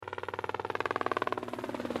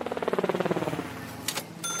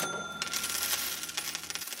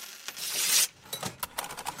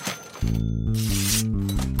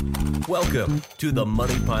Welcome to the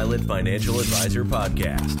Money Pilot Financial Advisor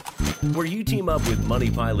Podcast, where you team up with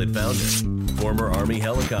Money Pilot founder, former Army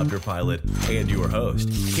helicopter pilot, and your host,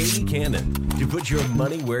 Katie Cannon, to put your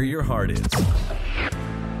money where your heart is.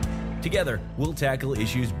 Together, we'll tackle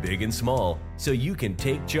issues big and small so you can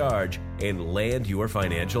take charge and land your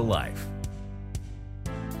financial life.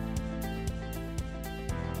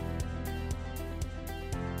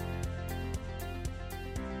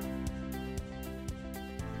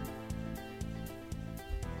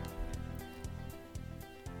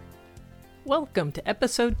 Welcome to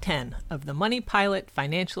episode 10 of the Money Pilot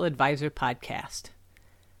Financial Advisor Podcast,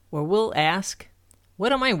 where we'll ask,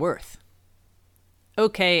 what am I worth?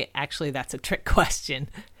 Okay, actually that's a trick question.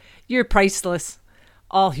 You're priceless.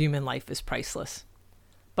 All human life is priceless.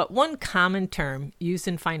 But one common term used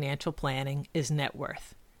in financial planning is net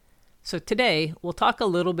worth. So today we'll talk a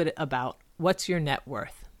little bit about what's your net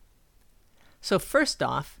worth. So first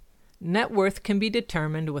off, net worth can be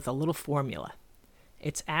determined with a little formula.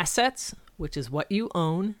 It's assets, which is what you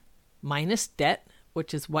own, minus debt,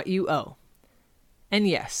 which is what you owe. And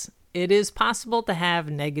yes, it is possible to have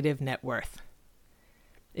negative net worth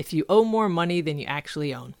if you owe more money than you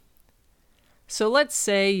actually own. So let's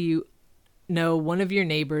say you know one of your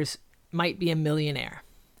neighbors might be a millionaire,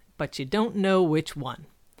 but you don't know which one.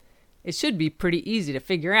 It should be pretty easy to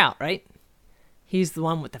figure out, right? He's the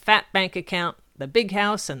one with the fat bank account, the big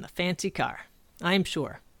house, and the fancy car. I'm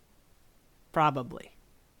sure. Probably.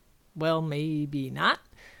 Well, maybe not.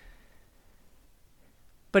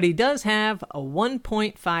 But he does have a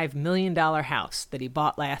 $1.5 million house that he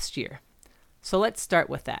bought last year. So let's start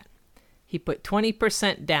with that. He put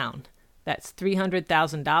 20% down, that's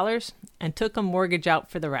 $300,000, and took a mortgage out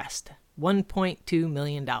for the rest, $1.2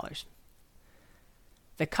 million.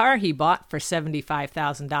 The car he bought for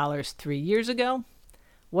 $75,000 3 years ago,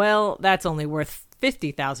 well, that's only worth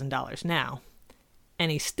 $50,000 now. And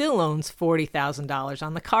he still owns $40,000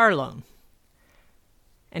 on the car loan.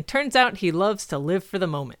 And turns out he loves to live for the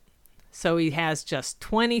moment, so he has just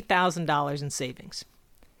 $20,000 in savings.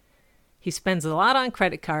 He spends a lot on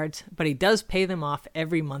credit cards, but he does pay them off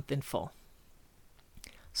every month in full.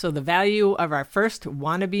 So the value of our first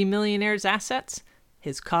wannabe millionaire's assets,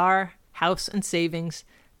 his car, house, and savings,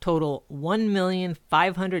 total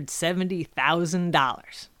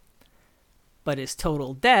 $1,570,000. But his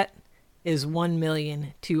total debt is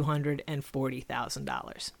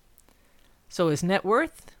 $1,240,000. So his net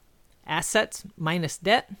worth, assets minus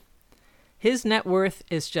debt, his net worth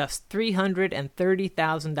is just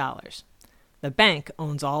 $330,000. The bank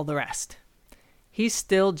owns all the rest. He's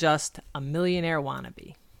still just a millionaire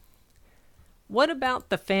wannabe. What about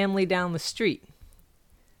the family down the street?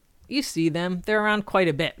 You see them, they're around quite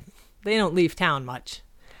a bit. They don't leave town much.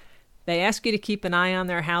 They ask you to keep an eye on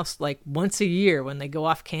their house like once a year when they go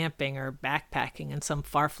off camping or backpacking in some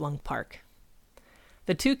far-flung park.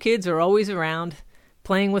 The two kids are always around,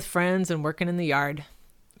 playing with friends and working in the yard,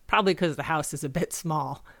 probably because the house is a bit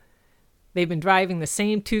small. They've been driving the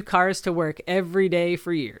same two cars to work every day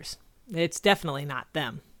for years. It's definitely not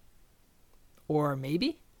them. Or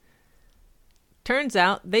maybe? Turns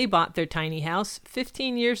out they bought their tiny house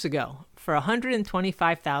 15 years ago for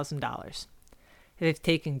 $125,000. They've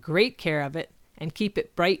taken great care of it and keep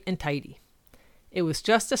it bright and tidy. It was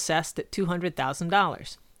just assessed at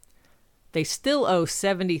 $200,000. They still owe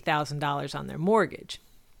 $70,000 on their mortgage.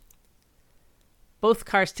 Both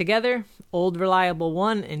cars together, Old Reliable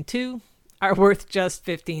 1 and 2, are worth just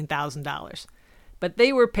 $15,000. But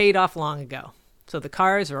they were paid off long ago, so the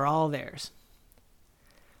cars are all theirs.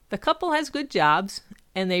 The couple has good jobs,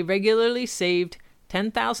 and they regularly saved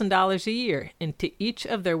 $10,000 a year into each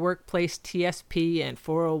of their workplace TSP and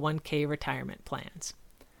 401k retirement plans.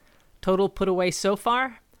 Total put away so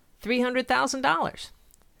far, $300,000.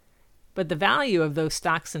 But the value of those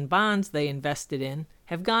stocks and bonds they invested in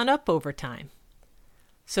have gone up over time.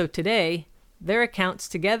 So today, their accounts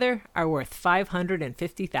together are worth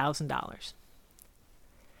 $550,000.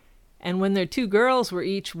 And when their two girls were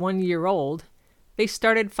each 1 year old, they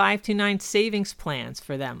started 529 savings plans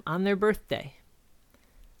for them on their birthday.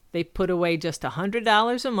 They put away just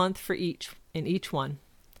 $100 a month for each in each one.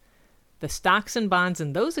 The stocks and bonds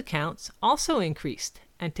in those accounts also increased,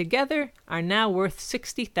 and together are now worth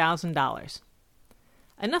 $60,000.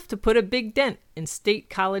 Enough to put a big dent in state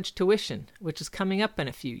college tuition, which is coming up in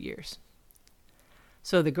a few years.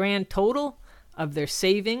 So the grand total of their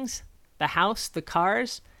savings, the house, the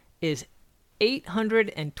cars, is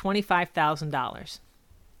 $825,000.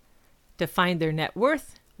 To find their net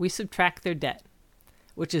worth, we subtract their debt,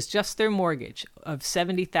 which is just their mortgage of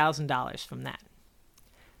 $70,000 from that.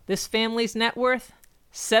 This family's net worth,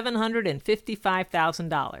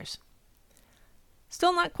 $755,000.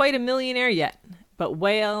 Still not quite a millionaire yet, but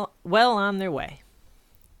well on their way.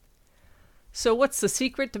 So what's the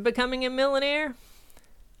secret to becoming a millionaire?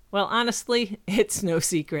 Well, honestly, it's no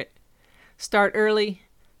secret. Start early,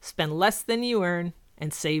 spend less than you earn,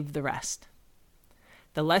 and save the rest.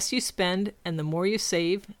 The less you spend and the more you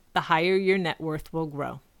save, the higher your net worth will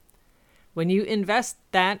grow. When you invest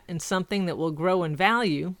that in something that will grow in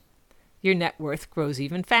value, your net worth grows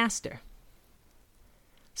even faster.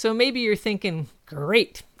 So maybe you're thinking,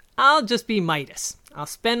 great, I'll just be Midas. I'll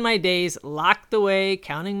spend my days locked away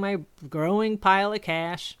counting my growing pile of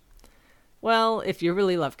cash. Well, if you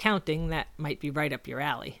really love counting, that might be right up your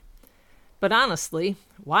alley. But honestly,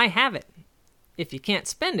 why have it if you can't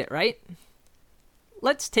spend it, right?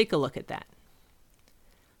 Let's take a look at that.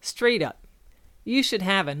 Straight up, you should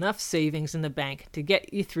have enough savings in the bank to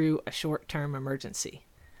get you through a short-term emergency.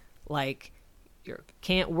 Like you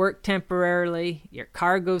can't work temporarily, your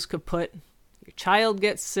car goes kaput, your child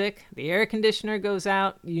gets sick, the air conditioner goes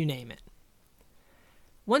out, you name it.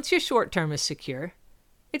 Once your short term is secure,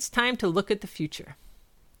 it's time to look at the future.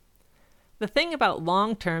 The thing about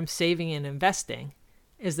long-term saving and investing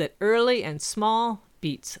is that early and small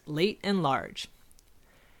beats late and large.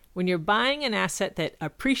 When you're buying an asset that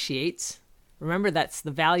appreciates, remember that's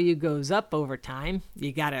the value goes up over time,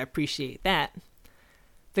 you got to appreciate that.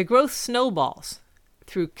 The growth snowballs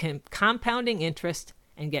through compounding interest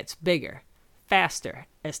and gets bigger, faster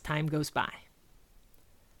as time goes by.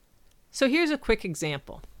 So here's a quick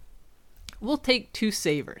example. We'll take two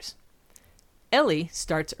savers. Ellie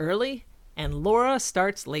starts early and Laura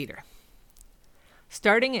starts later.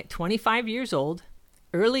 Starting at 25 years old,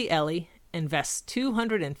 early Ellie invests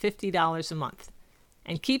 $250 a month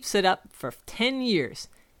and keeps it up for 10 years,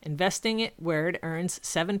 investing it where it earns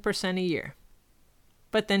 7% a year.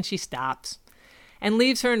 But then she stops and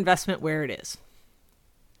leaves her investment where it is.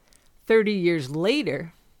 30 years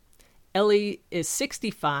later, Ellie is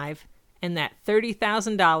 65, and that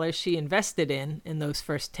 $30,000 she invested in those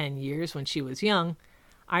first 10 years when she was young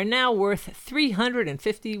are now worth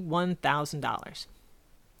 $351,000.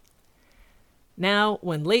 Now,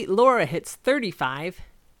 when late Laura hits 35,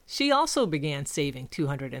 she also began saving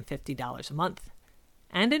 $250 a month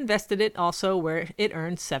and invested it also where it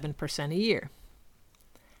earned 7% a year.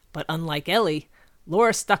 But unlike Ellie,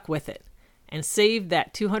 Laura stuck with it and saved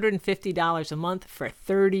that $250 a month for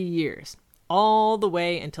 30 years, all the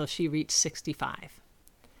way until she reached 65.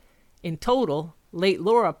 In total, late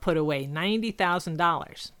Laura put away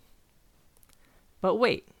 $90,000. But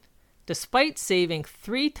wait, despite saving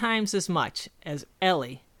 3 times as much as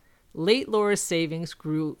Ellie, late Laura's savings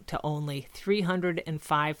grew to only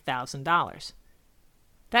 $305,000.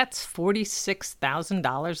 That's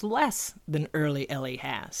 $46,000 less than early Ellie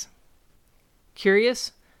has.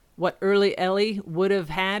 Curious what early Ellie would have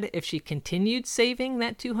had if she continued saving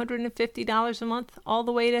that $250 a month all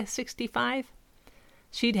the way to 65?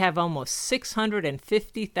 She'd have almost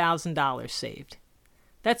 $650,000 saved.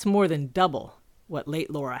 That's more than double what late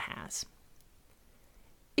Laura has.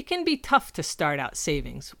 It can be tough to start out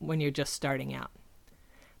savings when you're just starting out.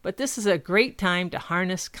 But this is a great time to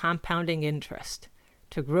harness compounding interest,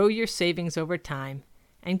 to grow your savings over time,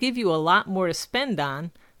 and give you a lot more to spend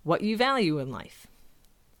on what you value in life.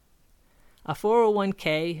 A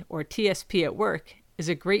 401k or TSP at work is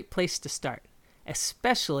a great place to start,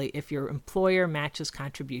 especially if your employer matches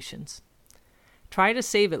contributions. Try to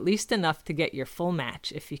save at least enough to get your full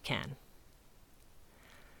match if you can.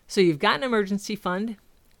 So you've got an emergency fund,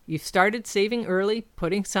 you've started saving early,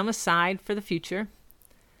 putting some aside for the future.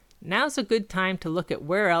 Now's a good time to look at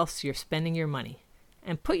where else you're spending your money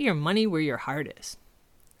and put your money where your heart is.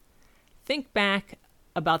 Think back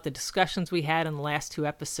about the discussions we had in the last 2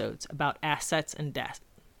 episodes about assets and debt.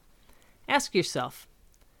 Ask yourself,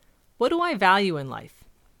 what do I value in life?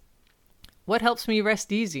 What helps me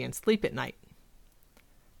rest easy and sleep at night?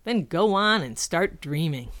 Then go on and start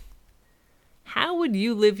dreaming. How would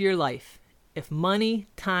you live your life if money,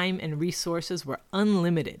 time, and resources were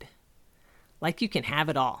unlimited? Like you can have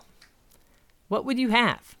it all. What would you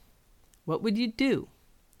have? What would you do?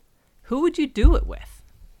 Who would you do it with?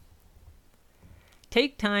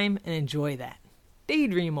 Take time and enjoy that.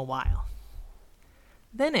 Daydream a while.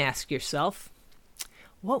 Then ask yourself,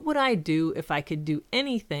 what would I do if I could do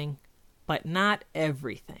anything but not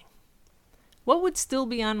everything? What would still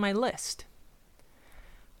be on my list?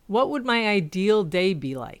 What would my ideal day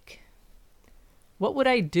be like? What would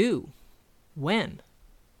I do? When?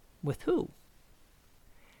 With who?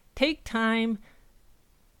 Take time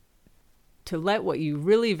to let what you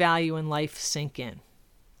really value in life sink in.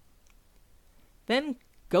 Then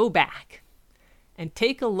go back and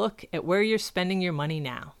take a look at where you're spending your money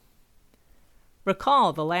now.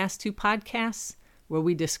 Recall the last 2 podcasts where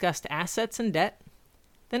we discussed assets and debt,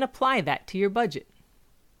 then apply that to your budget.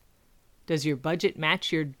 Does your budget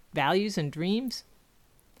match your values and dreams?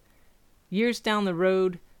 Years down the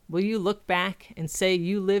road, will you look back and say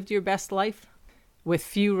you lived your best life with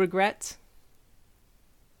few regrets?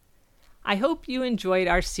 I hope you enjoyed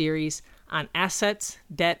our series on assets,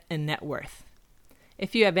 debt, and net worth.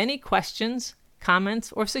 If you have any questions,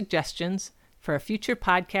 comments, or suggestions for a future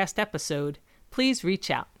podcast episode, please reach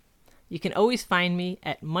out. You can always find me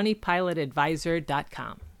at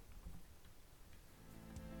moneypilotadvisor.com.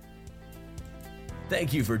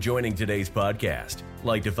 Thank you for joining today's podcast.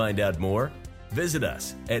 Like to find out more? Visit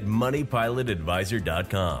us at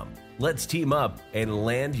moneypilotadvisor.com. Let's team up and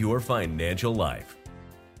land your financial life.